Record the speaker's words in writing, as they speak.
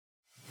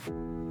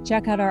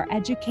Check out our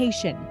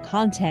education,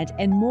 content,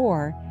 and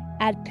more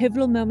at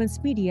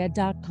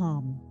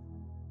pivotalmomentsmedia.com.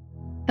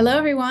 Hello,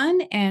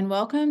 everyone, and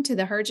welcome to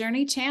the Her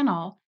Journey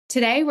channel.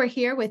 Today, we're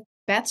here with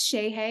Beth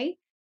Shahay,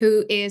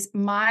 who is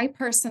my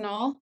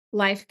personal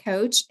life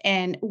coach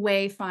and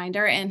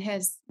wayfinder and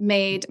has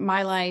made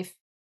my life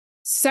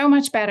so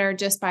much better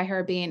just by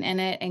her being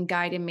in it and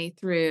guiding me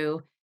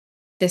through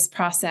this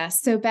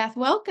process. So, Beth,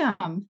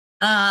 welcome.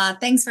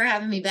 Thanks for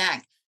having me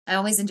back. I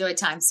always enjoy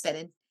time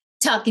spending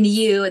talking to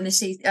you and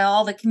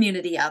all the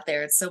community out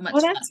there. It's so much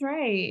fun. That's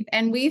right.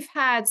 And we've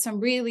had some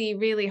really,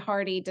 really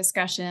hearty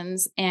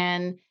discussions,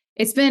 and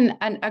it's been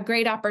a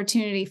great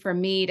opportunity for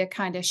me to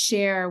kind of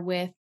share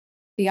with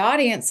the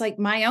audience, like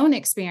my own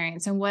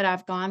experience and what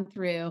I've gone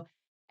through.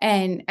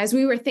 And as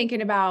we were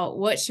thinking about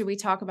what should we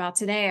talk about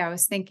today, I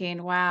was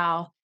thinking,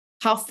 wow,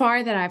 how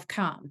far that I've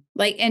come.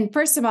 And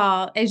first of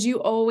all, as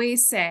you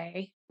always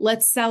say,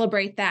 let's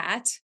celebrate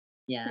that.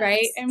 Yes.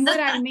 Right. And what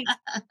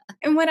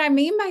I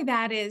mean by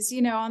that is,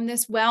 on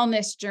this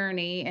wellness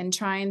journey and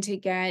trying to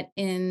get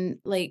in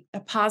a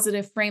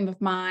positive frame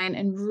of mind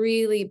and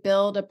really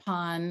build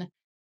upon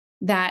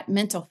that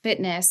mental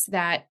fitness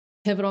that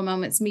Pivotal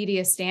Moments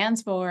Media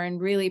stands for and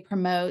really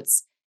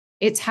promotes.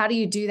 It's how do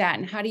you do that?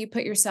 And how do you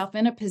put yourself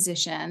in a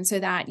position so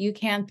that you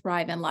can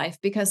thrive in life?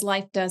 Because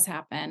life does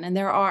happen and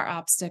there are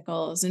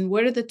obstacles. And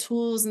what are the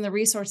tools and the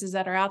resources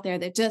that are out there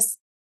that just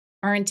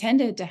are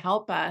intended to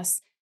help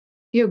us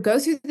go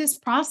through this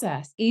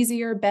process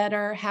easier,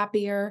 better,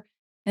 happier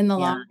in the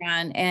long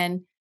run.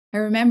 And I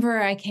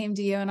remember I came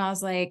to you and I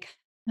was like,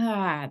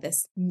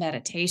 this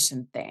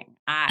meditation thing,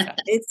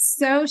 it's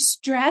so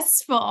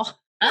stressful.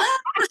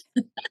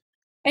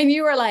 And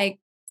you were like,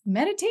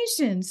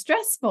 meditation,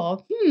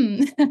 stressful.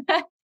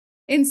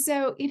 And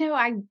so,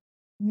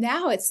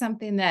 now it's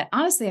something that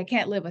honestly, I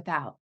can't live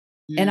without.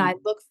 And I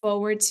look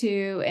forward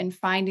to and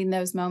finding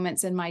those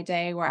moments in my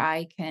day where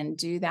I can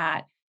do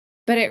that.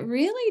 But it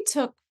really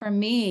took for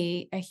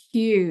me a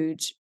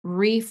huge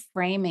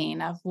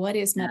reframing of what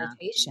is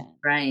meditation.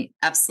 Right.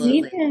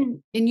 Absolutely.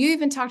 And you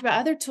even talked about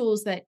other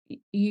tools that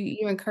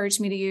you encouraged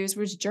me to use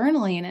was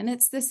journaling. And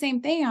it's the same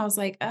thing. I was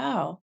like,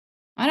 oh,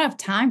 I don't have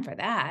time for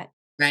that.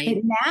 Right.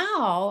 But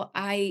now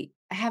I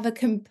have a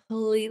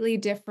completely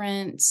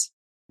different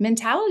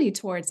mentality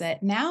towards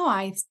it. Now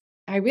I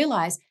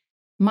realize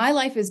my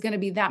life is going to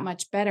be that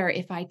much better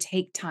if I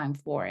take time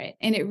for it.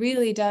 And it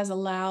really does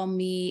allow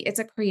me, it's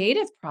a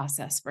creative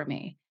process for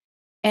me.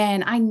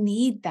 And I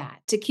need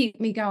that to keep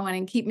me going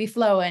and keep me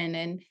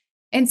flowing.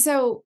 And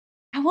so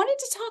I wanted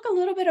to talk a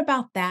little bit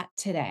about that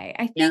today.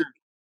 I think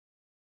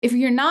if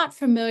you're not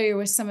familiar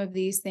with some of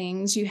these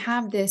things, you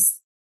have this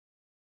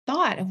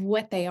thought of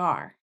what they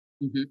are.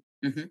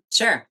 Mm-hmm. Mm-hmm.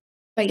 Sure.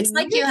 But it's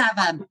like you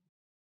have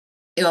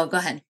go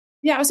ahead.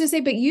 Yeah, I was going to say,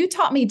 but you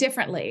taught me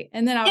differently.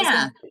 And then I was going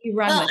to let you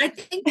run with it. I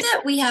think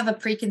that we have a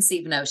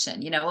preconceived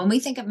notion. When we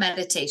think of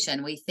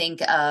meditation, we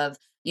think of,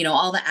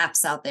 all the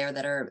apps out there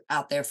that are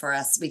out there for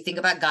us. We think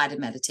about guided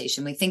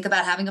meditation. We think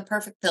about having a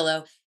perfect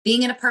pillow,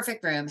 being in a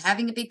perfect room,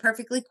 having it be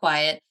perfectly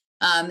quiet,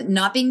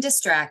 not being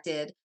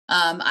distracted.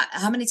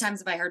 How many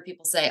times have I heard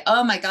people say,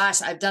 oh my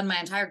gosh, I've done my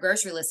entire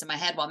grocery list in my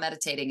head while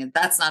meditating, and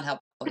that's not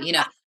helpful,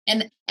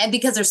 And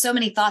because there's so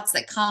many thoughts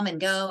that come and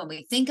go, and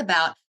we think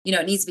about,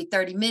 it needs to be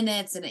 30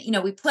 minutes and,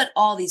 we put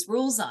all these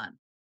rules on.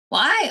 Well,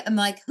 I am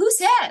like, who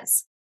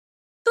says?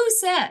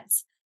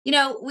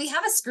 We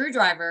have a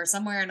screwdriver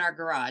somewhere in our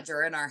garage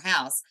or in our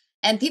house,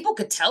 and people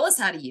could tell us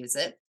how to use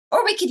it,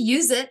 or we could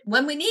use it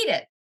when we need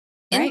it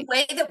in the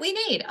way that we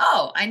need.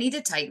 Oh, I need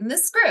to tighten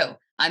this screw.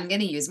 I'm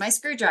going to use my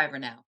screwdriver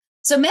now.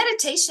 So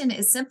meditation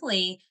is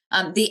simply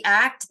the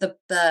act,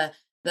 the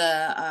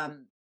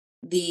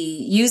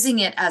using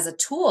it as a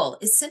tool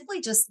is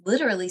simply just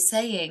literally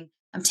saying,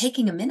 I'm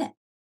taking a minute.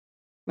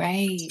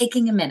 Right.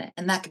 Taking a minute.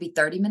 And that could be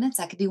 30 minutes.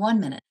 That could be 1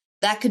 minute.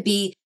 That could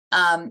be,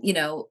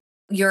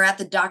 you're at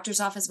the doctor's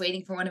office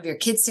waiting for one of your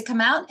kids to come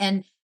out,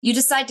 and you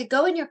decide to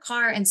go in your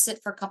car and sit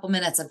for a couple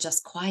minutes of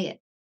just quiet.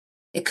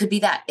 It could be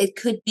that. It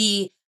could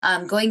be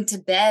going to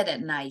bed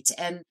at night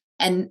and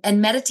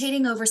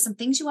meditating over some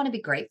things you want to be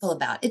grateful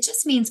about. It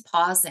just means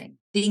pausing,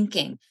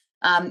 thinking.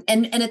 And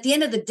at the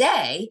end of the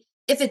day,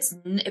 if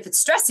it's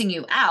stressing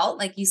you out,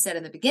 like you said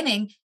in the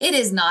beginning, it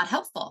is not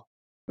helpful.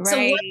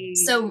 Right.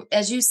 So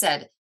as you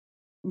said,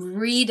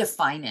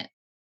 redefine it.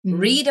 Mm-hmm.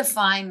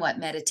 Redefine what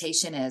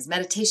meditation is.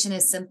 Meditation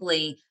is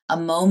simply a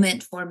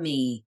moment for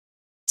me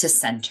to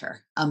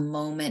center, a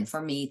moment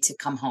for me to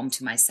come home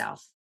to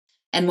myself.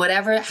 And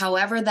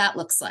however that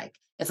looks like.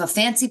 If a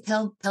fancy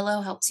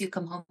pillow helps you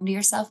come home to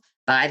yourself,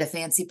 buy the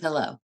fancy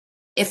pillow.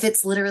 If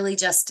it's literally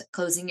just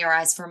closing your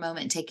eyes for a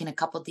moment and taking a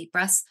couple deep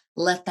breaths,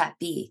 let that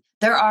be.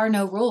 There are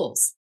no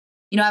rules.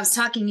 You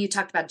talked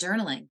about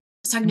journaling.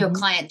 I was talking to a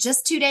client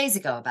just 2 days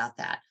ago about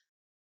that.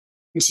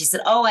 And she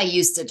said, oh, I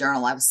used to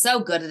journal. I was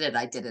so good at it.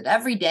 I did it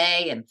every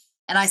day. And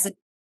I said,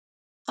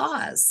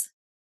 pause.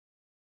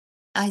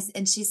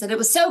 And she said, it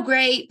was so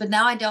great, but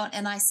now I don't.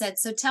 And I said,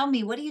 so tell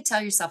me, what do you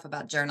tell yourself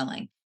about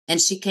journaling?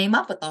 And she came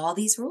up with all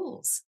these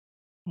rules.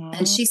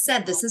 And she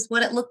said, this is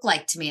what it looked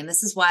like to me. And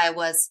this is why I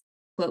was,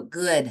 quote,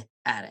 good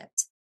at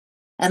it.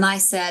 And I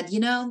said,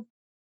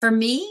 for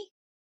me,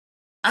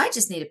 I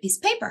just need a piece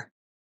of paper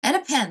and a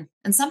pen.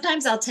 And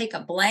sometimes I'll take a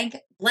blank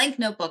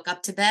notebook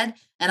up to bed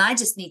and I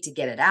just need to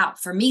get it out.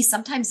 For me,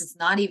 sometimes it's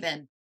not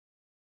even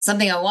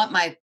something I want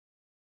my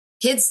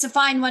kids to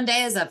find one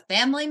day as a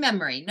family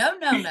memory. No.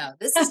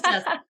 This is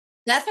just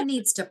Beth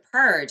needs to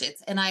purge.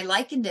 And I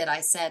likened it.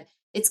 I said,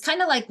 it's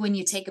kind of like when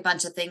you take a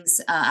bunch of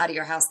things out of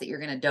your house that you're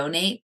going to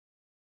donate.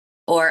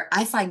 Or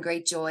I find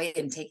great joy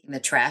in taking the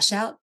trash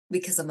out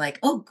because I'm like,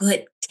 oh,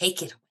 good,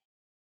 take it away,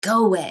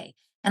 go away.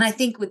 And I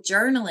think with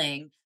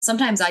journaling,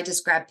 sometimes I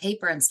just grab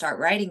paper and start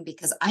writing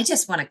because I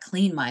just want to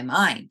clean my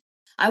mind.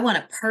 I want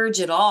to purge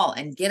it all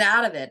and get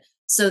out of it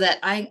so that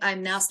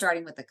I'm now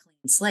starting with a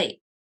clean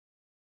slate.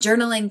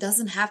 Journaling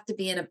doesn't have to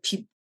be in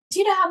do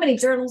you know how many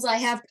journals I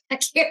have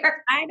back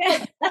here? I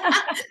know.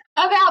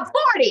 About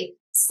 40.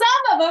 Some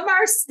of them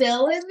are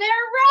still in their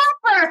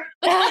wrapper.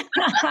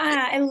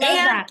 I love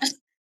that.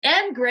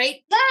 And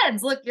great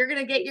pens. Look, you're going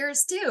to get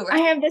yours too,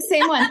 right? I have the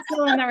same one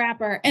still in the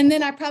wrapper. And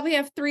then I probably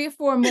have 3 or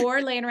 4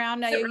 more laying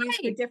around I use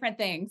for different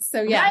things.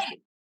 So yeah.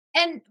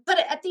 Right. But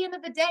at the end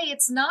of the day,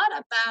 it's not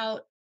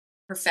about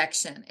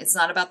perfection. It's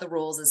not about the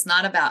rules. It's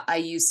not about, I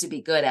used to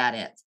be good at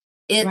it.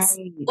 It's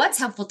what's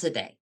helpful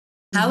today.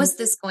 How is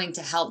this going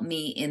to help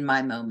me in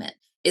my moment?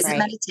 Is it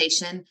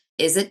meditation?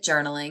 Is it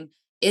journaling?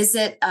 Is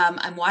it,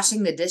 I'm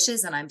washing the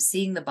dishes and I'm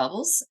seeing the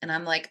bubbles and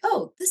I'm like,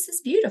 oh, this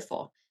is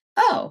beautiful.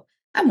 Oh,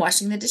 I'm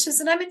washing the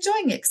dishes and I'm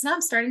enjoying it because now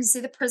I'm starting to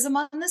see the prism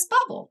on this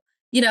bubble.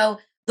 The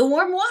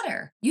warm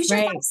water. Use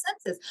your 5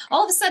 senses.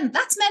 All of a sudden,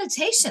 that's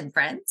meditation,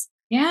 friends.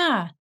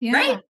 Yeah.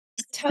 Right?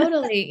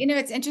 Totally.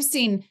 It's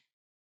interesting.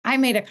 I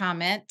made a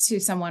comment to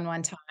someone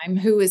one time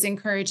who was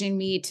encouraging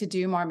me to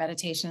do more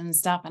meditation and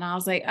stuff. And I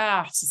was like,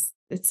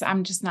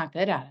 I'm just not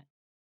good at it.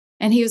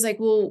 And he was like,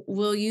 well,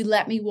 will you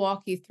let me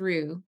walk you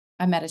through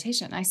a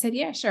meditation? I said,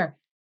 yeah, sure.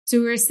 So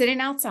we were sitting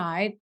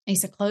outside. And he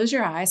said, close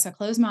your eyes. So I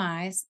closed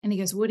my eyes and he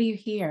goes, what do you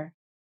hear?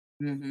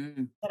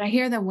 But I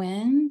hear the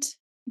wind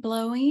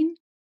blowing.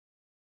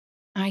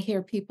 I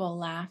hear people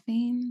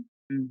laughing.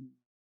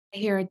 I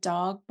hear a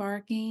dog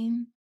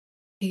barking.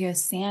 He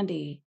goes,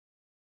 Sandy,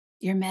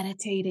 you're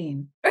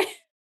meditating. And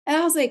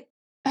I was like,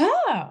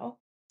 oh.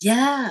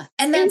 Yeah.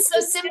 And that's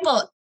so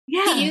simple.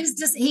 Yeah.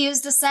 He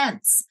used a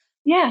sense.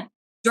 Yeah.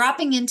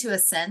 Dropping into a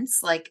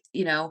sense, like,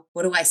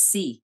 what do I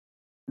see?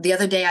 The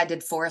other day I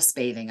did forest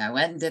bathing. I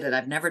went and did it.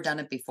 I've never done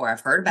it before.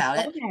 I've heard about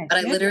it, but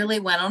I literally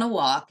went on a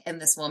walk and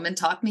this woman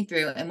talked me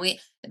through and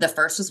the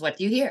first was, what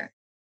do you hear?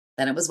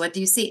 Then it was, what do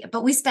you see?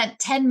 But we spent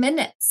 10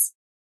 minutes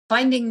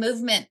finding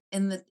movement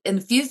and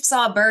if you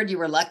saw a bird, you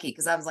were lucky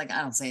because I was like,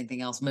 I don't see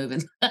anything else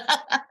moving,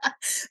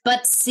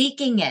 but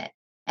seeking it.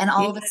 And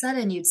all of a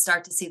sudden you'd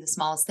start to see the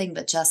smallest thing,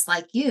 but just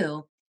like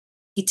you,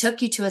 he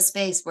took you to a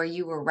space where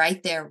you were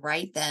right there,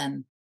 right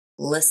then,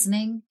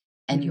 listening,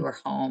 and you were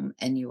home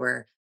and you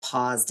were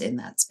paused in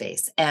that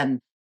space. And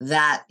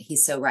that,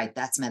 he's so right.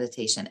 That's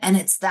meditation. And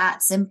it's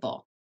that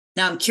simple.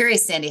 Now I'm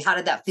curious, Sandy, how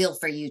did that feel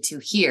for you to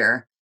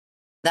hear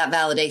that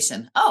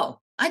validation? Oh,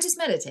 I just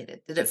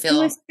meditated. Did it feel?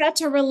 It was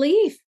such a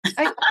relief,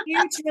 a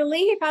huge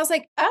relief. I was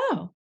like,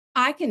 oh,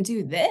 I can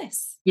do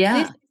this. Yeah.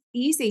 This is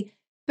easy.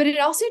 But it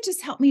also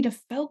just helped me to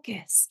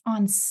focus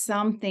on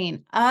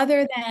something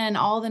other than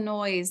all the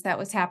noise that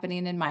was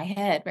happening in my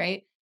head.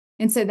 Right.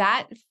 And so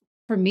that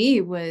for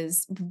me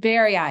was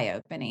very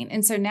eye-opening.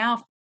 And so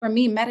now for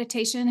me,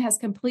 meditation has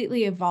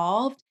completely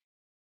evolved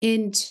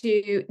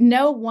into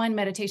no one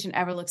meditation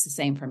ever looks the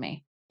same for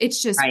me.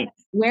 It's just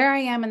where I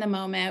am in the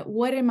moment.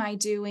 What am I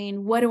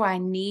doing? What do I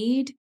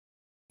need?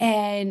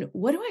 And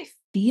what do I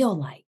feel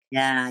like?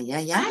 Yeah.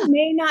 I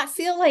may not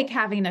feel like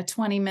having a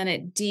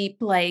 20-minute deep,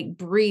 like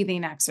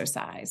breathing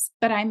exercise,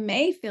 but I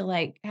may feel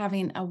like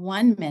having a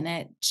 1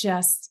 minute,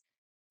 just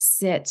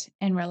sit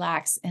and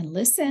relax and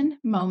listen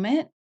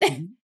moment.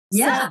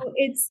 Yeah.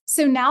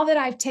 So now that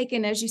I've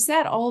taken, as you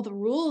said, all the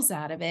rules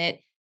out of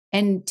it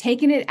and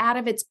taken it out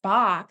of its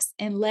box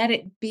and let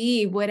it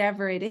be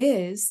whatever it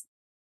is,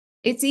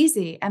 it's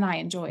easy and I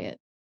enjoy it.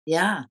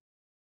 Yeah.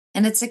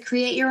 And it's a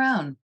create your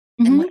own.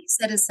 And what you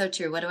said is so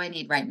true. What do I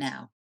need right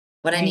now?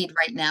 What I need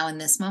right now in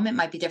this moment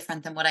might be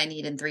different than what I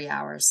need in 3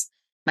 hours.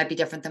 Might be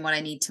different than what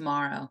I need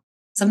tomorrow.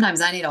 Sometimes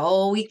I need a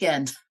whole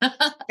weekend.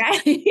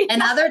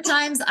 And other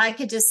times I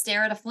could just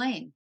stare at a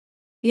flame.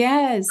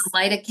 Yes.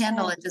 Light a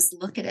candle and just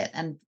look at it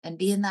and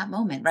be in that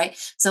moment. Right.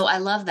 So I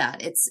love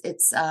that.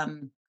 It's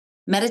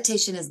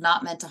meditation is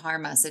not meant to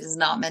harm us. It is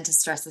not meant to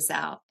stress us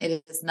out.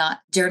 It is not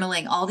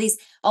journaling, all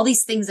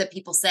these things that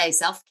people say,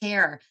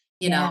 self-care,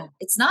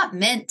 it's not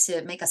meant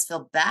to make us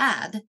feel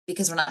bad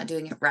because we're not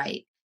doing it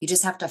right. You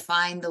just have to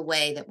find the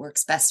way that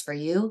works best for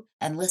you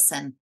and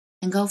listen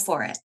and go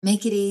for it.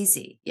 Make it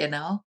easy, It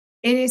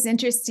is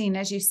interesting,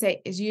 as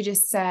you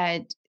just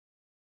said,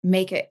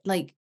 make it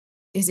like,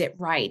 is it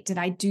right? Did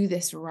I do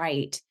this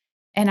right?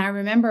 And I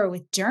remember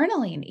with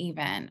journaling,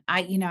 even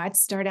I'd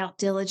start out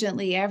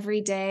diligently every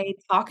day,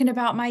 talking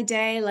about my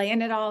day,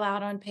 laying it all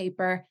out on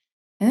paper.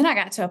 And then I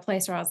got to a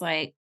place where I was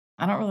like,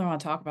 I don't really want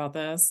to talk about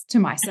this to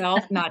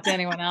myself, not to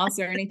anyone else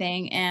or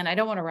anything. And I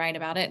don't want to write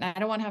about it. And I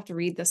don't want to have to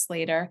read this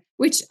later,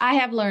 which I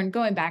have learned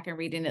going back and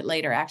reading it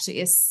later actually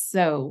is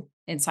so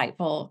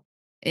insightful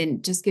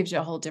and just gives you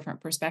a whole different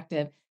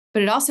perspective.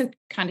 But it also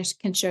kind of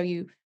can show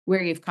you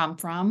where you've come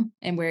from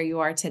and where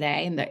you are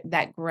today and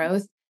that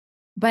growth.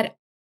 But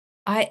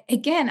I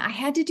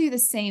had to do the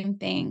same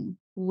thing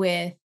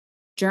with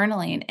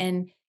journaling.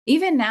 And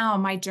even now,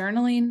 my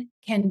journaling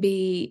can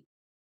be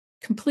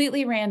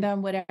completely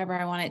random, whatever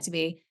I want it to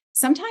be.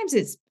 Sometimes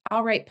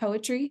I'll write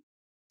poetry.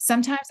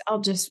 Sometimes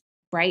I'll just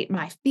write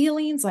my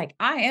feelings like,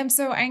 I am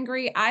so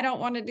angry. I don't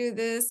want to do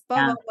this,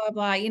 blah, blah,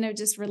 blah, blah,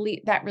 just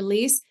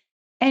release.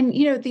 And,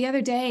 the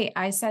other day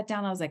I sat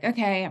down, I was like,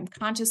 okay,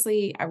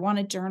 I want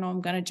to journal.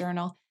 I'm going to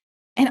journal.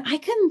 And I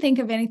couldn't think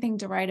of anything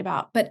to write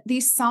about, but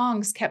these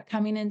songs kept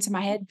coming into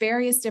my head,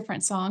 various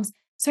different songs.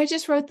 So I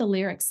just wrote the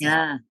lyrics.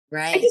 Yeah,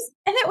 right. And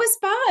it was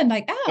fun.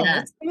 Like,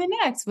 what's coming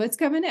next? What's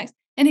coming next?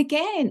 And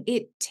again,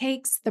 it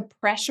takes the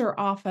pressure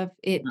off of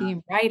it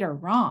being right or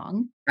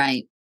wrong.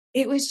 Right.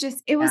 It was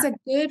a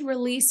good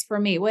release for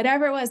me.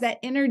 Whatever it was, that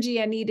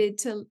energy I needed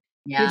to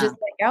just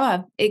let go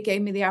of, it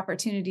gave me the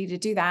opportunity to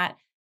do that.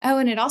 Oh,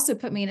 and it also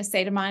put me in a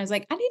state of mind. I was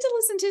like, I need to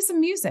listen to some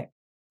music.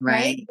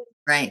 Right.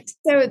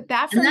 So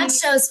that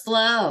shows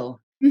flow.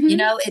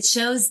 Mm-hmm. It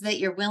shows that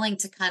you're willing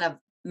to kind of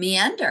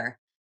meander.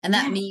 And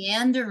that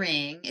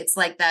meandering, it's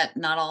like that,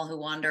 not all who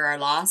wander are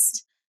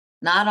lost.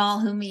 Not all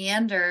who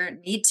meander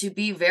need to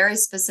be very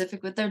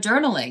specific with their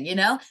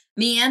journaling,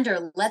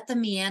 meander, let the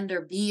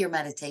meander be your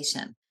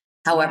meditation,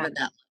 however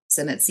that looks.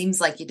 And it seems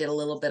like you did a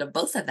little bit of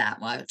both of that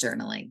while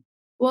journaling.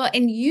 Well,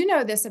 and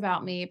this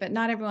about me, but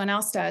not everyone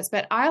else does.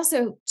 But I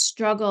also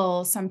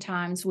struggle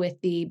sometimes with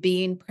the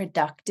being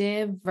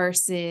productive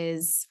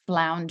versus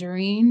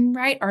floundering,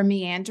 right? Or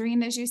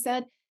meandering, as you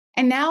said.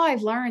 And now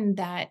I've learned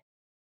that,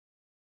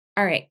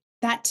 all right,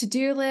 that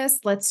to-do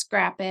list, let's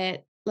scrap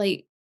it.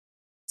 Like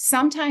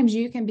sometimes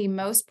you can be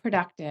most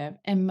productive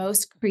and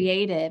most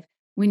creative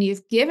when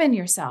you've given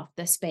yourself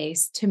the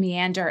space to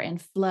meander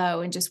and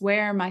flow and just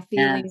where are my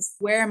feelings?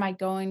 Where am I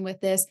going with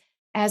this?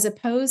 As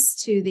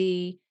opposed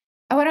to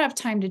I don't have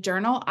time to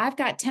journal. I've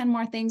got 10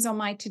 more things on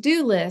my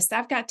to-do list.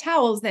 I've got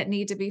towels that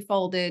need to be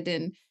folded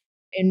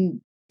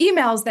and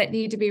emails that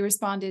need to be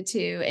responded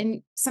to.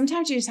 And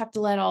sometimes you just have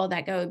to let all of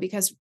that go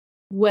because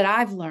what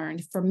I've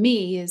learned for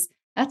me is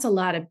that's a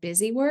lot of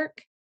busy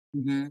work.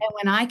 Mm-hmm. And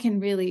when I can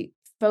really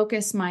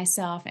focus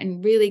myself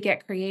and really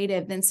get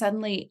creative, then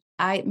suddenly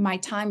my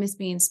time is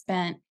being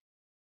spent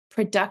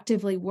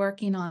productively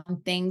working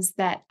on things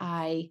that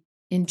I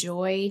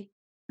enjoy,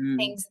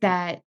 things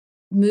that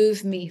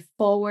move me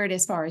forward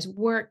as far as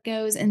work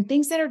goes and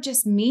things that are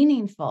just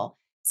meaningful.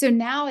 So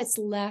now it's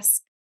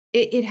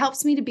it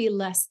helps me to be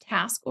less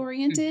task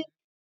oriented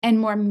and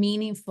more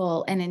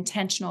meaningful and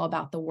intentional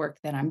about the work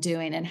that I'm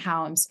doing and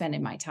how I'm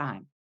spending my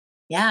time.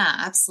 Yeah,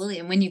 absolutely.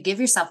 And when you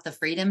give yourself the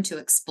freedom to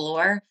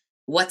explore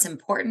what's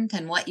important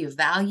and what you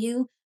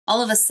value,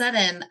 all of a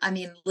sudden,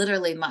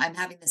 literally I'm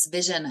having this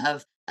vision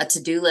of a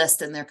to-do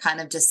list and they're kind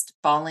of just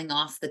falling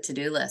off the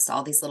to-do list,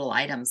 all these little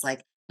items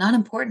like not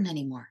important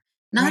anymore.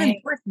 Not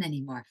important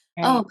anymore.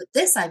 Right. Oh, but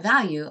this I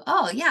value.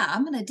 Oh yeah,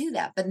 I'm going to do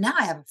that. But now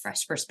I have a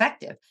fresh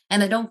perspective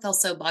and I don't feel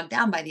so bogged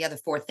down by the other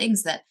 4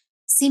 things that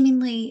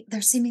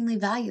they're seemingly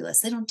valueless.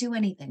 They don't do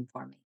anything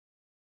for me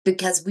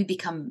because we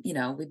become,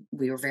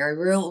 we were very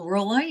rule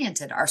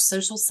oriented. Our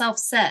social self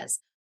says,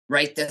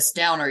 write this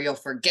down or you'll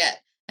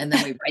forget. And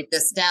then we write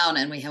this down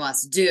and we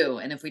must do.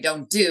 And if we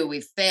don't do,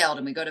 we've failed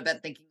and we go to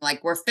bed thinking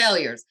like we're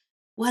failures,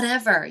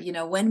 whatever,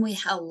 when we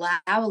allow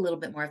a little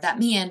bit more of that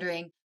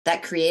meandering,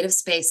 that creative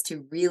space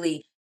to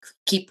really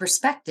keep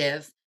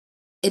perspective,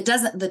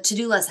 the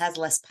to-do list has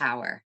less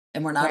power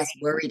and we're not as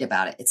worried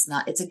about it.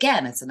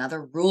 It's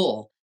another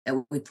rule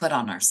that we put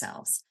on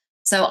ourselves.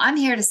 So I'm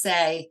here to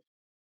say,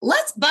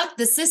 let's buck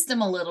the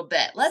system a little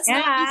bit. Let's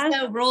not be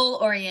so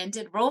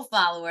rule-oriented, rule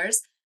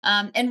followers,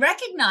 and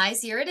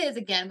recognize, here it is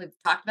again, we've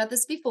talked about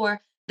this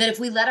before, that if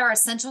we let our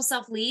essential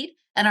self lead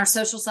and our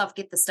social self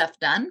get the stuff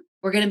done,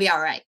 we're going to be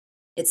all right.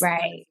 It's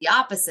the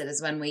opposite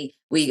is when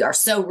we are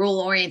so rule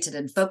oriented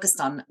and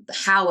focused on the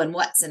how and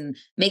what's and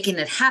making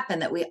it happen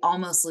that we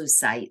almost lose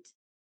sight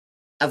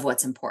of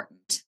what's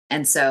important.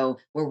 And so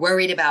we're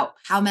worried about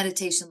how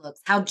meditation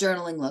looks, how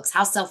journaling looks,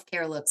 how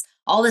self-care looks,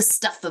 all this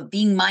stuff of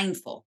being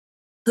mindful.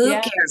 Who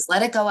cares?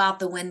 Let it go out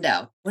the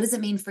window. What does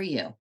it mean for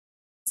you?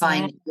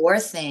 Find your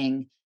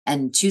thing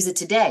and choose it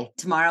today.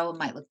 Tomorrow it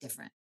might look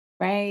different.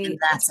 Right. And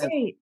that's right.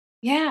 Okay.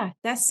 Yeah,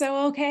 that's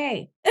so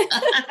okay.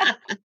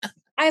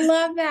 I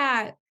love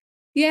that.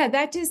 Yeah,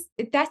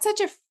 that's such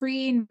a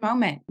freeing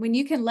moment when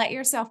you can let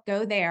yourself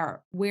go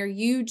there where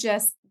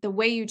the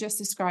way you just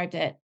described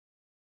it,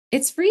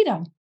 it's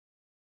freedom,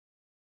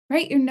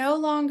 right? You're no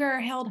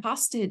longer held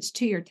hostage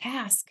to your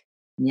task.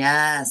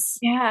 Yes.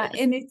 Yeah.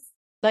 And it's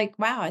like,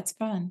 wow, it's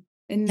fun.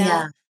 And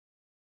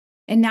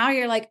now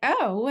you're like,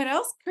 oh, what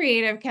else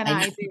creative can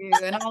I do?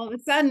 And all of a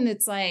sudden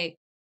it's like,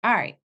 all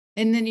right.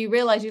 And then you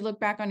realize you look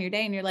back on your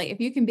day and you're like, if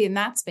you can be in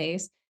that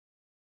space,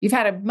 you've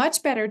had a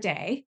much better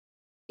day.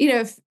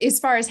 as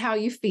far as how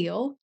you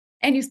feel.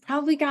 And you've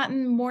probably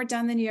gotten more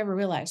done than you ever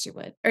realized you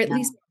would, or at Yeah.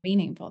 least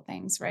meaningful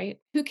things, right?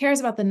 Who cares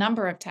about the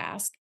number of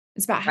tasks?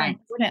 It's about how Right.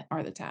 important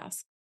are the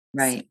tasks.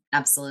 Right.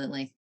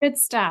 Absolutely. Good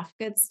stuff.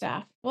 Good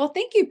stuff. Well,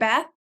 thank you,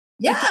 Beth.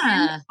 Yeah.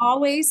 Again,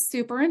 always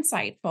super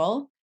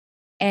insightful.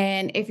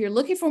 And if you're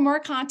looking for more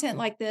content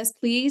like this,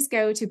 please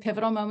go to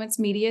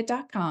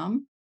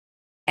pivotalmomentsmedia.com.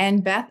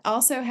 And Beth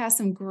also has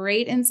some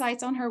great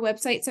insights on her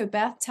website. So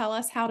Beth, tell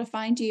us how to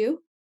find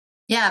you.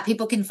 Yeah,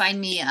 people can find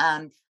me.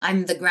 I'm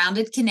the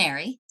Grounded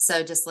Canary.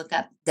 So just look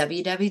up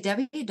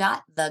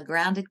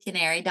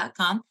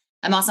www.thegroundedcanary.com.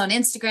 I'm also on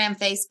Instagram,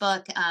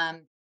 Facebook.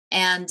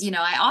 And,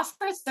 I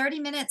offer 30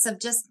 minutes of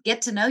just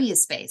get to know you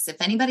space.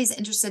 If anybody's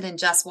interested and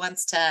just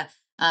wants to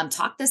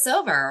talk this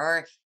over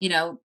or,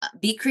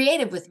 be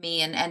creative with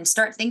me and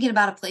start thinking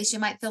about a place you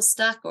might feel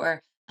stuck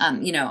or,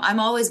 I'm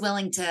always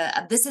willing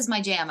to, this is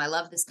my jam. I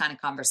love this kind of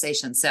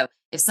conversation. So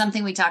if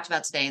something we talked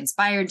about today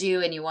inspired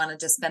you and you want to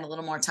just spend a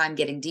little more time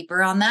getting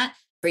deeper on that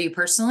for you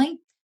personally,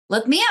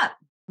 look me up.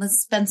 Let's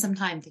spend some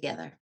time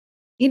together.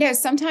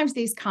 Sometimes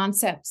these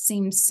concepts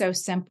seem so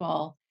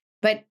simple,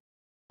 but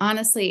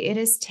honestly, it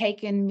has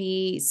taken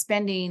me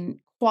spending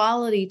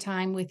quality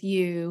time with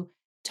you,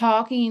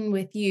 talking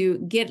with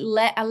you,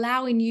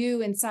 allowing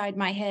you inside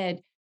my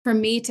head for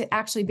me to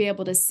actually be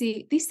able to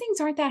see these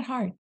things aren't that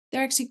hard. They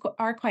actually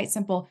are quite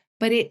simple,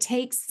 but it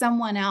takes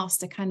someone else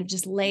to kind of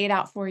just lay it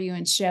out for you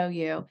and show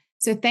you.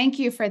 So thank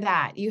you for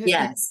that. You have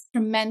been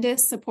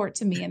tremendous support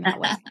to me in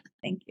that way.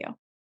 Thank you.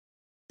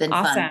 Been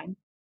awesome.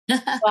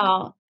 Fun.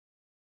 Well,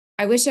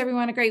 I wish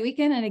everyone a great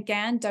weekend. And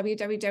again,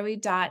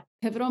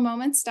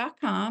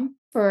 www.pivotalmoments.com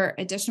for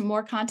additional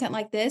more content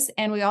like this.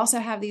 And we also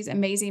have these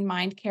amazing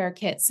mind care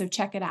kits. So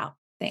check it out.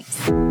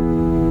 Thanks.